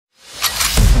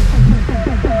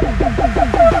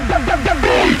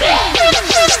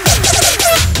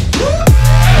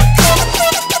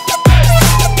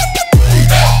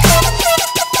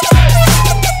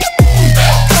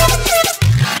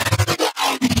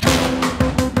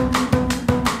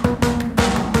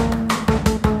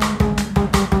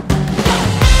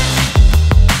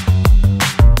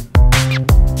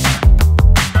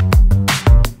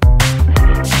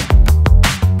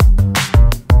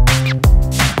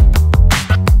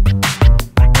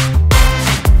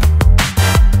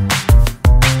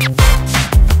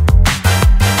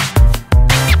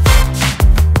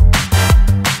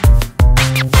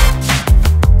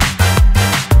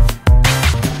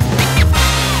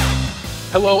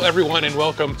Hello everyone and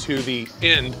welcome to the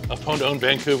end of Pwn2Own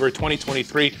Vancouver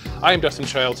 2023. I am Dustin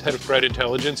Childs, Head of Threat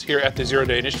Intelligence here at the Zero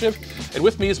Day Initiative. And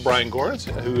with me is Brian Gorenc,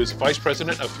 who is Vice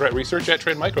President of Threat Research at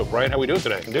Trend Micro. Brian, how are we doing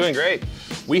today? I'm doing great.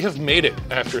 We have made it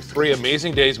after 3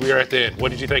 amazing days. We are at the end.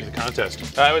 What did you think of the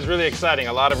contest? It was really exciting.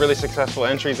 A lot of really successful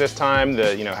entries this time.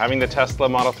 Having the Tesla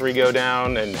Model 3 go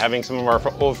down and having some of our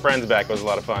old friends back was a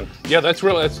lot of fun. Yeah, that's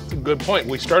a good point.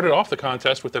 We started off the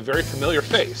contest with a very familiar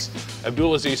face,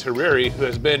 Abdulaziz Hariri, who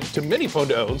has been to many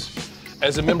Pwn2Owns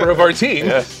as a member of our team.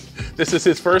 Yes. This is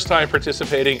his first time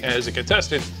participating as a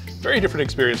contestant. Very different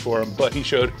experience for him, but he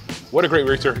showed what a great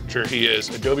researcher he is.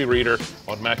 Adobe Reader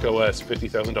on Mac OS,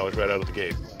 $50,000 right out of the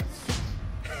gate.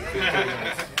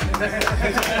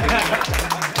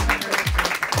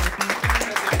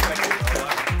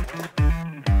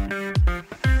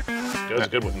 It was a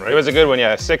good one, right? It was a good one,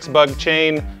 yeah. 6-bug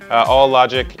chain, all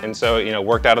logic, and so,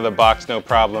 worked out of the box, no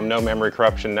problem, no memory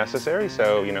corruption necessary.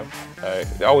 So,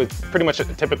 always pretty much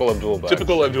typical of dual bugs.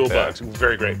 Typical of dual bugs,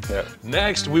 very great. Yeah.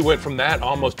 Next, we went from that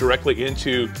almost directly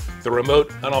into the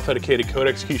remote unauthenticated code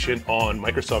execution on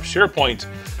Microsoft SharePoint,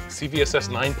 CVSS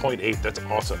 9.8. That's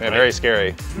awesome. Yeah, right? Very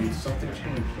scary. Something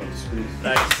changed on the screen.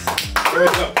 Nice. There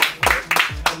you go.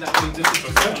 And that means this is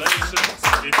so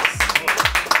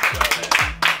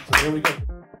here we go.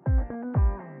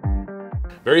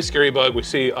 Very scary bug. We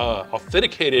see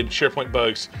authenticated SharePoint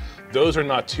bugs. Those are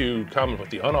not too common,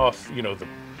 but the unauth,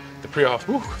 the pre-auth,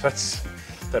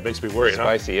 that makes me worried.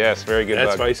 Spicy, yes, very good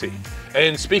That's bug. spicy.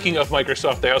 And speaking of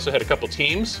Microsoft, they also had a couple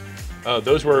teams.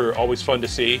 Those were always fun to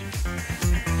see.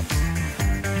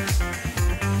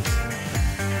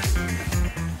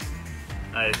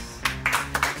 Nice.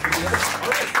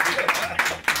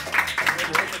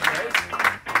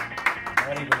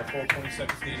 Not even a full 20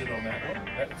 seconds needed on that one.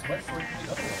 That was much more than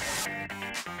the other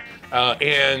one.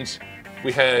 And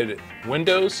we had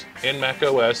Windows and Mac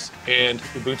OS and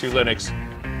Ubuntu Linux,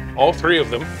 all 3 of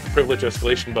them, privilege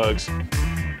escalation bugs.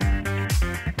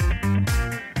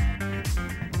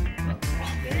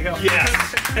 There you go. Yes.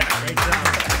 Great job.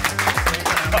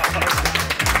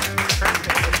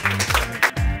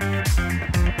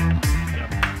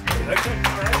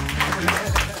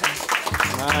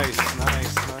 Nice.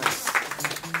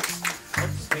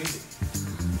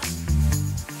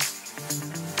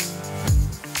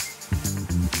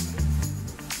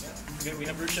 Good, we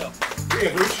have root shell.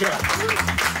 Yeah, root shell.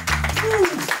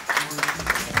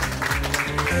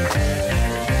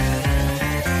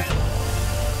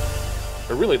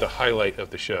 But really the highlight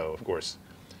of the show, of course,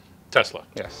 Tesla.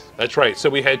 Yes. That's right. So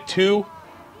we had 2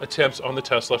 attempts on the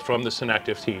Tesla from the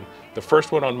Synacktiv team. The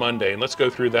first one on Monday, and let's go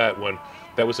through that one.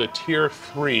 That was a tier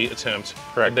 3 attempt.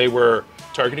 Correct. And they were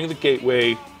targeting the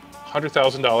gateway,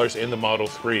 $100,000 in the Model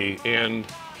 3, and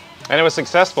it was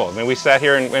successful. I mean, we sat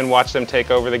here and watched them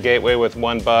take over the gateway with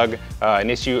 1 bug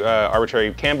and issue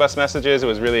arbitrary CAN bus messages. It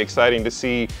was really exciting to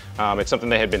see. It's something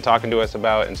they had been talking to us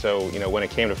about, and so when it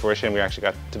came to fruition, we actually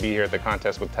got to be here at the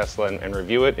contest with Tesla and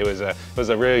review it. It was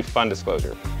a really fun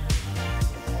disclosure.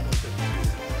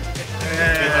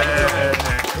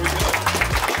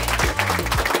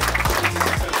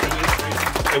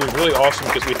 it was really awesome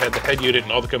because we had the head unit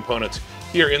and all the components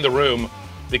here in the room,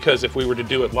 because if we were to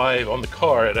do it live on the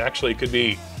car, it actually could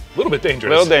be a little bit dangerous.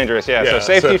 A little dangerous, yeah. So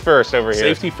safety first over here.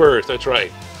 Safety first, that's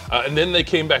right. And then they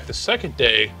came back the second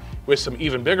day with some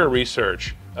even bigger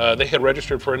research. They had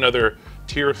registered for another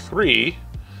tier 3,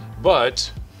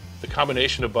 but the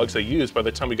combination of bugs they used, by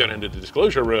the time we got into the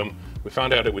disclosure room, we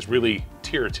found out it was really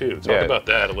tier 2. Talk about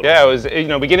that a little bit. Yeah, it was,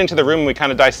 we get into the room and we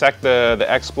kind of dissect the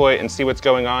exploit and see what's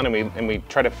going on, and we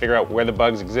try to figure out where the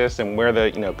bugs exist and where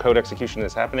the code execution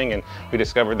is happening, and we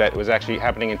discovered that it was actually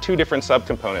happening in 2 different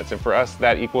subcomponents, and for us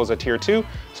that equals a tier 2,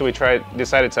 so we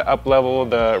decided to up level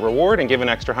the reward and give an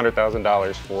extra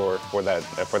 $100,000 for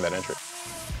that entry.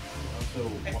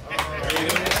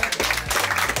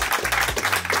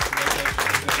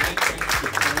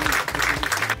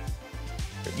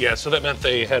 Yeah, so that meant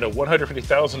they had a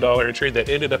 $150,000 entry that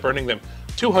ended up earning them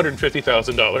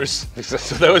 $250,000.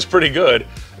 So that was pretty good.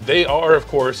 They are, of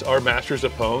course, our Masters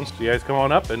of Pwn. So you guys come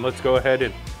on up and let's go ahead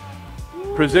and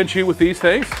present you with these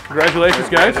things. Congratulations,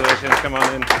 guys. Congratulations, come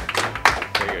on in.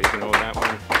 There you go, you can hold that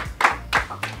one.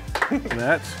 And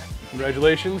that's,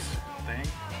 congratulations.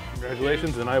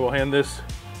 Congratulations, and I will hand this,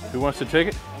 who wants to take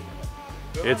it?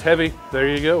 It's heavy, there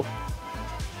you go.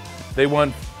 They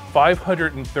won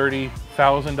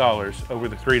 $530,000 over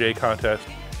the 3-day contest,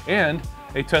 and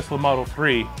a Tesla Model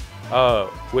 3,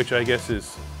 which I guess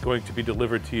is going to be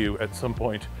delivered to you at some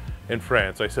point in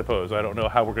France, I suppose. I don't know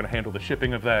how we're going to handle the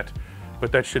shipping of that,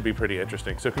 but that should be pretty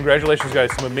interesting. So congratulations,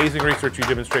 guys. Some amazing research you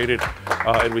demonstrated,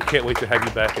 and we can't wait to have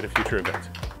you back at a future event.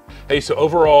 Hey, so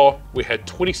overall, we had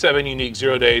 27 unique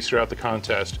 0 days throughout the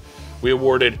contest. We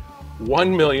awarded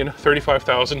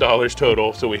 $1,035,000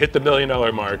 total, so we hit the $1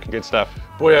 million mark. Good stuff.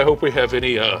 Boy, I hope we have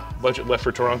any budget left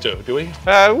for Toronto. Do we?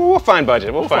 We'll find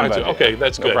budget. We'll find budget. Okay,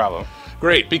 that's good. No problem.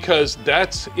 Great, because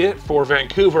that's it for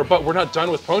Vancouver, but we're not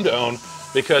done with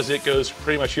Pwn2Own because it goes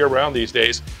pretty much year-round these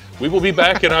days. We will be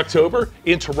back in October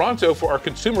in Toronto for our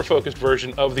consumer-focused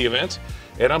version of the event,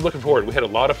 and I'm looking forward. We had a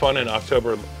lot of fun in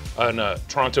October in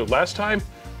Toronto last time,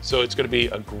 so it's going to be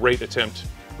a great attempt,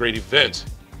 great event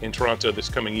in Toronto this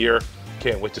coming year.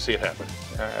 Can't wait to see it happen.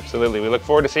 Absolutely. We look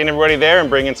forward to seeing everybody there and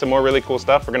bringing some more really cool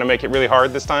stuff. We're going to make it really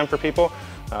hard this time for people,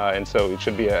 and so it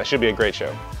should be a great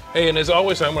show. Hey, and as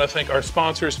always, I want to thank our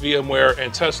sponsors, VMware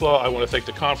and Tesla. I want to thank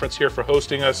the conference here for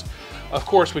hosting us. Of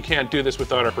course, we can't do this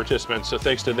without our participants, so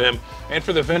thanks to them. And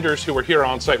for the vendors who were here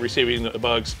on site receiving the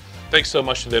bugs, thanks so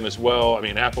much to them as well. I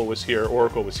mean, Apple was here,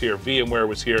 Oracle was here, VMware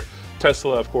was here,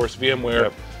 Tesla, of course, VMware.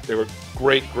 Yep. They were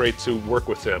great to work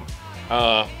with them.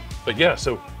 But yeah,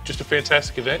 so just a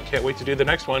fantastic event. Can't wait to do the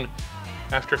next one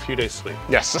after a few days sleep.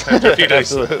 Yes, after a few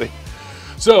days absolutely. Sleep.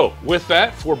 So with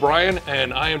that, for Brian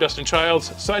and I am Dustin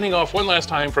Childs, signing off one last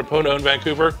time from Pwn2Own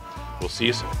Vancouver. We'll see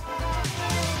you soon.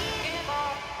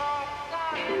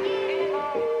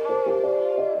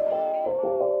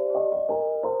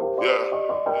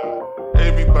 Yeah,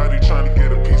 everybody trying to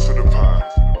get a piece of the pie,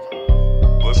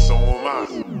 but so am I.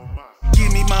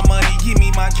 Give me my money, give me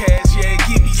my cash, yeah,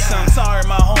 give me some. Sorry,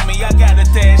 my homie, I gotta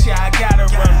dash, yeah, I gotta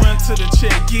run to the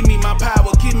check. Give me my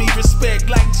power, give me respect,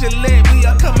 like Gillette.